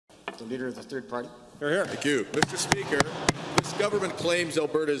The Leader of the Third Party. Here. Thank you. Mr. Speaker, this government claims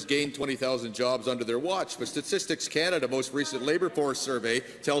Alberta has gained 20,000 jobs under their watch, but Statistics Canada most recent labour force survey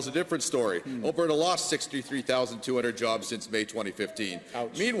tells a different story. Alberta lost 63,200 jobs since May 2015.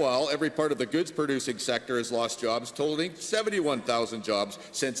 Ouch. Meanwhile, every part of the goods-producing sector has lost jobs, totaling 71,000 jobs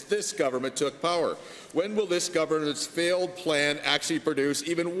since this government took power. When will this government's failed plan actually produce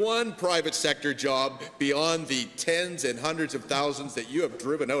even one private sector job beyond the tens and hundreds of thousands that you have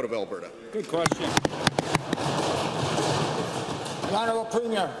driven out of Alberta? Good question. The Honourable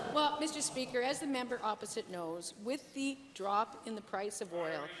Premier. Well, Mr. Speaker, as the member opposite knows, with the drop in the price of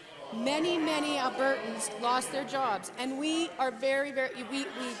oil, many Albertans lost their jobs, and we are we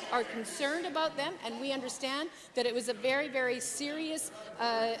are concerned about them, and we understand that it was a very serious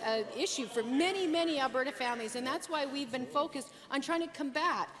issue for many Alberta families, and that's why we've been focused on trying to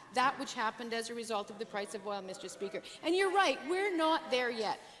combat that which happened as a result of the price of oil, Mr. Speaker. And you're right, we're not there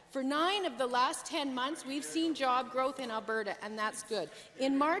yet. For 9 of the last 10 months, we've seen job growth in Alberta, and that's good.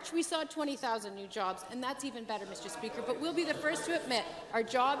 In March, we saw 20,000 new jobs, and that's even better, Mr. Speaker. But we'll be the first to admit our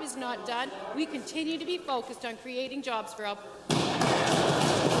job is not done. We continue to be focused on creating jobs for Alberta.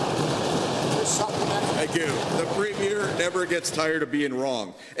 Thank you. The Premier never gets tired of being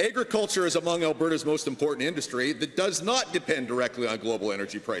wrong. Agriculture is among Alberta's most important industry that does not depend directly on global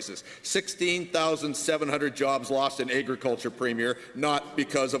energy prices. 16,700 jobs lost in agriculture, Premier, not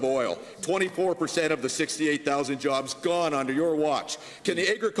because of oil. 24% of the 68,000 jobs gone under your watch. Can the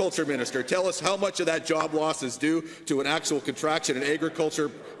Agriculture Minister tell us how much of that job loss is due to an actual contraction in agriculture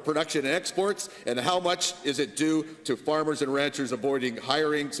production and exports, and how much is it due to farmers and ranchers avoiding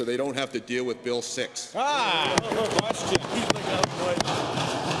hiring so they don't have to deal with Bill 6? Good question.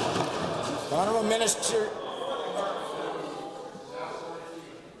 The Honourable Minister.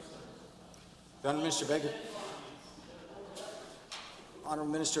 The Honourable Minister of Agriculture.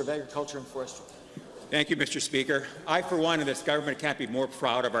 Honourable Minister of Agriculture and Forestry. Thank you, Mr. Speaker. I, for one, in this government can't be more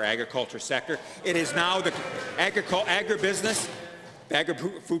proud of our agriculture sector. It is now the agribusiness. The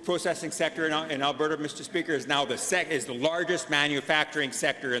agri-food processing sector in Alberta, Mr. Speaker, is now the largest manufacturing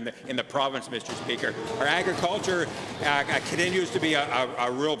sector in the province, Mr. Speaker. Our agriculture continues to be a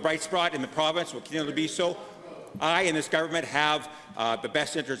real bright spot in the province, will continue to be so. I and this government have the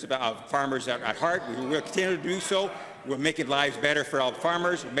best interests of farmers at heart. We will continue to do so. We're making lives better for all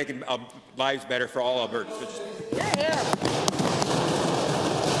farmers. We're making lives better for all Albertans.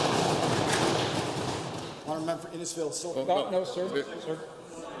 Honourable Member for Innisfil. No, sir.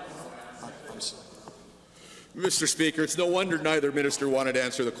 Mr. Speaker, it's no wonder neither minister wanted to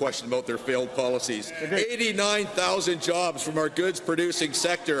answer the question about their failed policies. 89,000 jobs from our goods-producing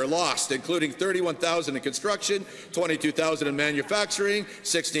sector are lost, including 31,000 in construction, 22,000 in manufacturing,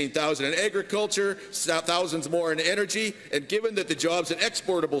 16,000 in agriculture, thousands more in energy, and given that the jobs in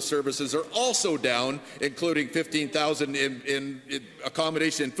exportable services are also down, including 15,000 in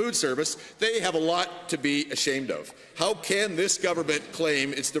accommodation and food service, they have a lot to be ashamed of. How can this government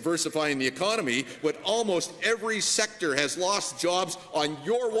claim it's diversifying the economy when almost every sector has lost jobs on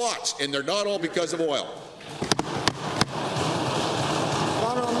your watch, and they're not all because of oil?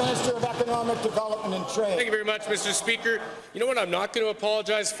 Honourable Minister of Economic Development and Trade. Thank you very much, Mr. Speaker. You know what I'm not going to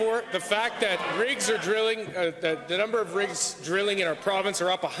apologize for? The fact that rigs are drilling, the number of rigs drilling in our province are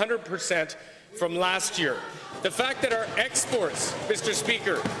up 100% from last year. The fact that our exports, Mr.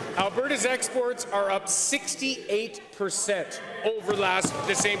 Speaker, Alberta's exports are up 68% over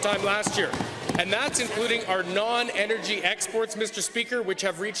the same time last year. And that's including our non-energy exports, Mr. Speaker, which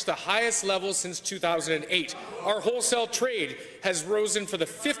have reached the highest levels since 2008. Our wholesale trade has risen for the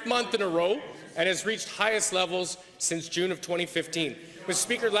 5th month in a row and has reached highest levels since June of 2015. Mr.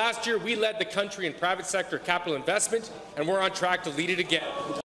 Speaker, last year we led the country in private sector capital investment, and we're on track to lead it again.